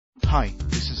Hi,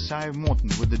 this is Sive Morten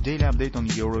with the daily update on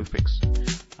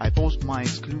EuroFX. I post my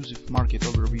exclusive market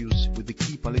overviews with the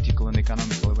key political and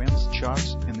economical events,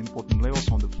 charts and important levels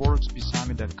on the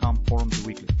ForexPeaceArmy.com forums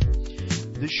weekly.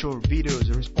 This short video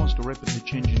is a response to rapidly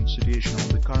changing situation on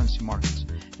the currency markets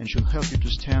and should help you to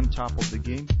stay on top of the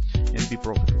game and be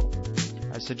profitable.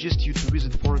 I suggest you to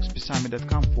visit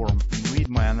ForexPeaceArmy.com forum and read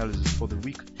my analysis for the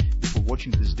week before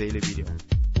watching this daily video.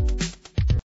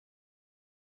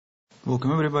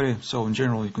 Welcome everybody. So in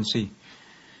general you can see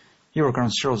euro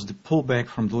currency shows the pullback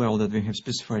from the level that we have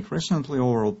specified recently.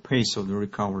 Overall pace of the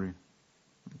recovery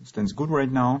stands good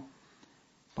right now,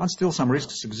 but still some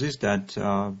risks exist that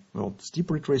steep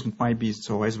retracement might be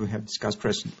so, as we have discussed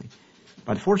recently.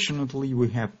 But fortunately we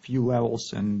have few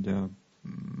levels and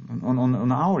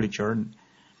on hourly chart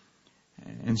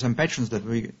and some patterns that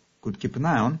we could keep an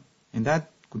eye on, and that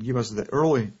could give us the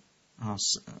early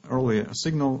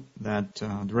signal that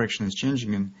direction is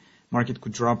changing and market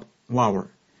could drop lower.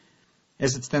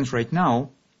 As it stands right now,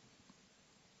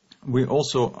 we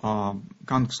also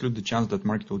can't exclude the chance that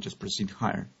market will just proceed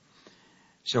higher.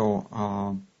 So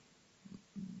on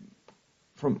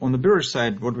the bearish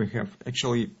side, what we have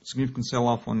actually significant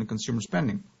sell-off on the consumer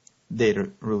spending data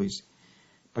release.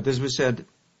 But as we said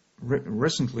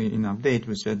recently in update,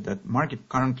 we said that market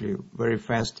currently very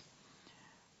fast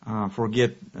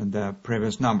forget the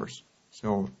previous numbers.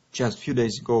 So just a few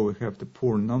days ago we have the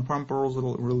poor non-farm payrolls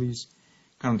release.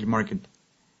 Currently market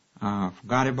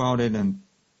forgot about it, and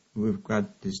we've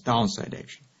got this downside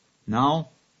action. Now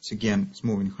it's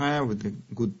moving higher with a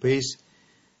good pace,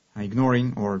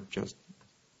 ignoring or just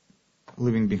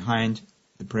leaving behind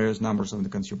the previous numbers of the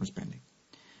consumer spending.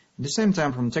 At the same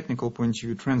time, from a technical point of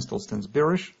view, trend still stands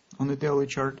bearish on the daily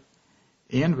chart,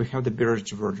 and we have the bearish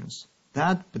divergence.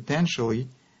 That potentially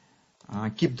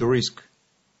keep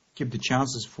the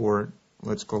chances for,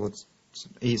 let's call it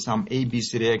some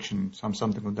ABC reaction,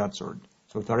 something of that sort.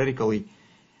 So theoretically,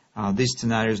 this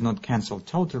scenario is not cancelled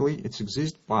totally. It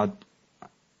exists, but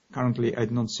currently I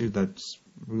do not see that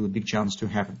really big chance to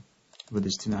happen with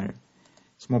this scenario.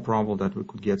 It's more probable that we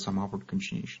could get some upward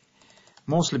continuation.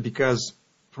 Mostly because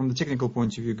from the technical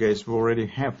point of view, guys, we already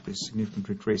have this significant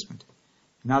retracement.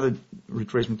 Another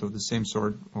retracement of the same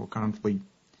sort, or currently,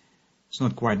 it's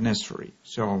not quite necessary.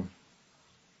 So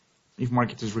if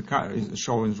market is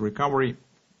showing recovery,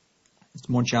 it's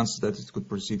more chances that it could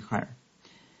proceed higher.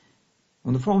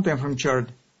 On the 4 time frame chart,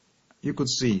 you could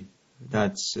see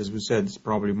that, as we said, this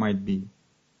probably might be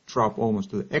drop almost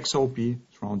to the XOP.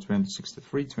 It's around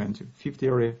 2063, 2050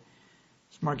 area.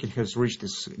 This market has reached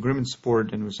this agreement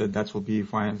support, and we said that will be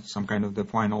some kind of the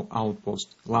final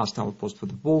outpost, last outpost for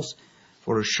the bulls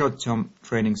for a short-term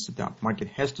trading setup. Market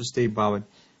has to stay above it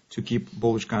to keep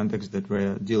bullish context that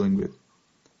we're dealing with.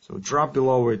 So drop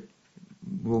below it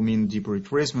will mean deeper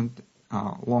retracement.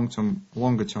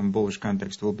 Longer term bullish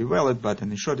context will be valid, but in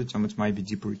the shorter term it might be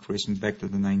deeper retracement back to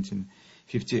the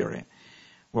 1950 area.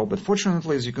 Well, but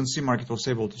fortunately, as you can see, market was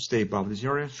able to stay above this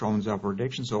area, showing the upward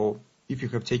direction. So if you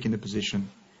have taken the position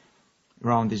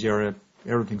around this area,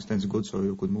 everything stands good, so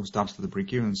you could move stops to the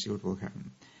break-even and see what will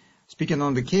happen. Speaking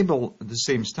on the cable, the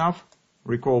same stuff.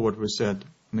 Recall what we said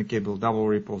on the cable: double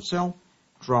ripple sell,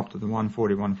 drop to the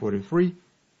 140, 143,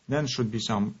 then should be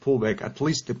some pullback, at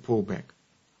least a pullback.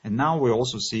 And now we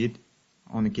also see it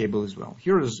on the cable as well.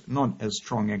 Here is not as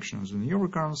strong action as in the euro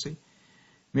currency.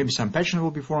 Maybe some pattern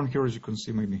will be formed here, as you can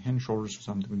see, maybe hand shoulders or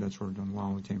something of that sort on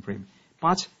longer time frame.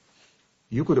 But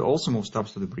you could also move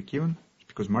stops to the break-even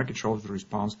because market shows the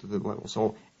response to the level.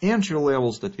 So entry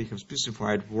levels that we have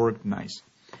specified worked nice.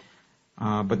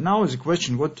 But now is the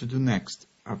question what to do next.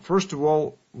 First of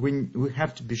all, we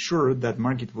have to be sure that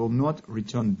market will not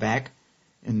return back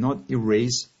and not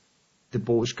erase the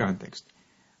bullish context.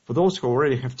 For those who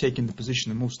already have taken the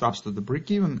position and move stops to the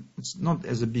break-even, it's not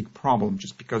as a big problem,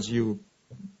 just because you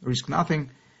risk nothing,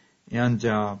 and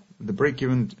the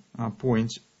break-even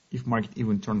point, if market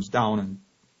even turns down, and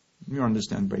you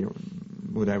understand by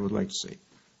what I would like to say.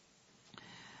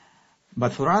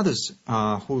 But for others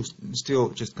who still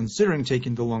just considering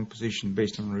taking the long position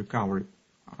based on recovery,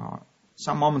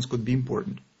 some moments could be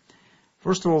important.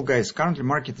 First of all, guys, currently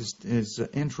market is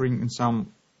entering in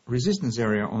some resistance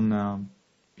area on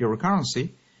euro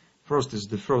currency. First is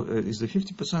the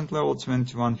 50% level,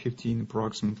 21.15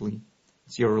 approximately.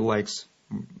 Euro likes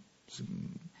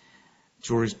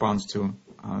to respond to.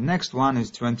 Next one is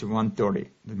 21.30,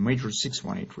 the major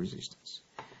 618 resistance.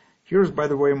 Here's, by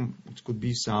the way, it could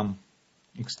be some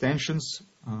extensions,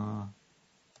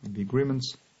 the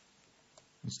agreements.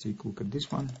 Let's take a look at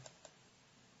this one.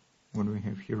 What do we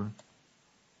have here?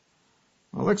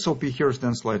 Well, XOP here is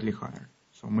then slightly higher,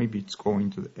 so maybe it's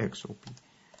going to the XOP.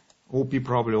 OP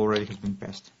probably already has been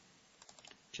passed.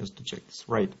 Just to check this.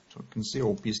 Right. So you can see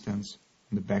OP stands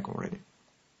in the back already.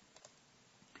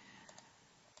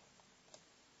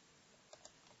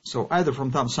 So either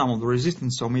from some of the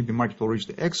resistance, or maybe market will reach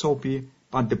the XOP,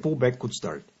 but the pullback could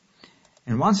start.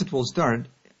 And once it will start,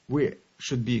 we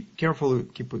should be careful,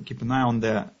 keep an eye on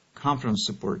the conference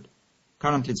support.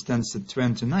 Currently it stands at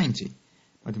 2090,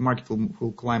 but the market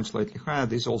will climb slightly higher.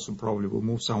 This also probably will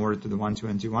move somewhere to the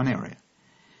 121 area.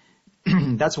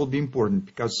 That will be important,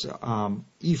 because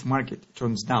if market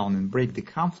turns down and break the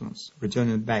confluence,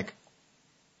 returning it back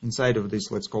inside of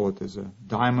this, let's call it as a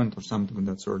diamond or something of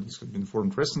that sort, this has been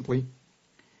formed recently,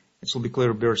 it will be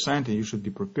clear bear sign, and you should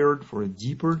be prepared for a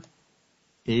deeper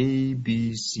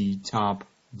ABC top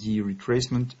D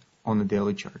retracement on the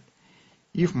daily chart.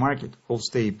 If market will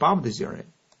stay above this area,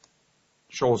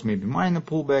 shows maybe minor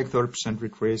pullback, 30%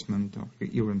 retracement, or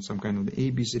even some kind of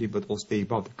the ABCD, but will stay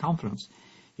above the confluence,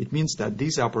 it means that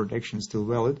this upward direction is still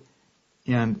valid,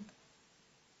 and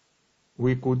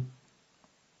we could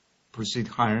proceed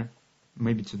higher,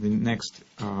 maybe to the next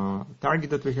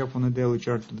target that we have on the daily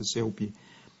chart, to the COP.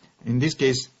 In this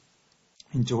case,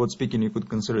 towards speaking, you could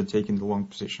consider taking the long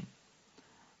position,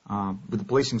 with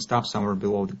placing stop somewhere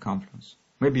below the confluence.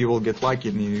 Maybe you will get lucky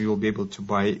and you will be able to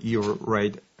buy EUR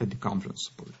right at the confluence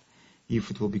support,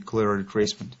 if it will be clear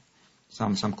retracement,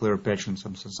 some clear pattern,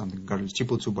 something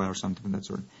triple to buy or something of that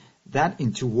sort. That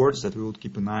in 2 words that we would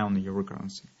keep an eye on the euro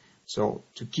currency. So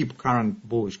to keep current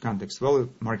bullish context value,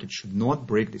 market should not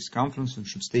break this confluence and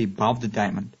should stay above the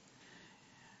diamond.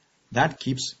 That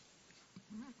keeps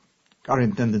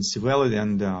current tendency valid,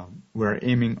 and we're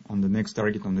aiming on the next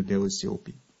target on the daily COP.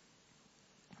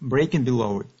 Breaking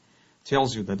below it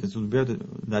tells you that it would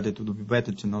be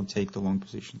better to not take the long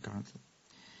position currently.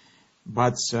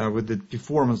 But with the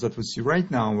performance that we see right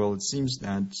now, well, it seems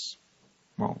that,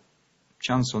 well,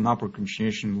 chance on upward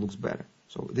continuation looks better.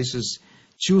 So this is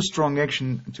too strong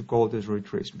action to call it as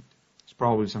retracement. It's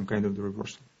probably some kind of the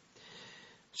reversal.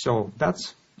 So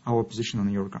that's our position on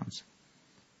the euro currency.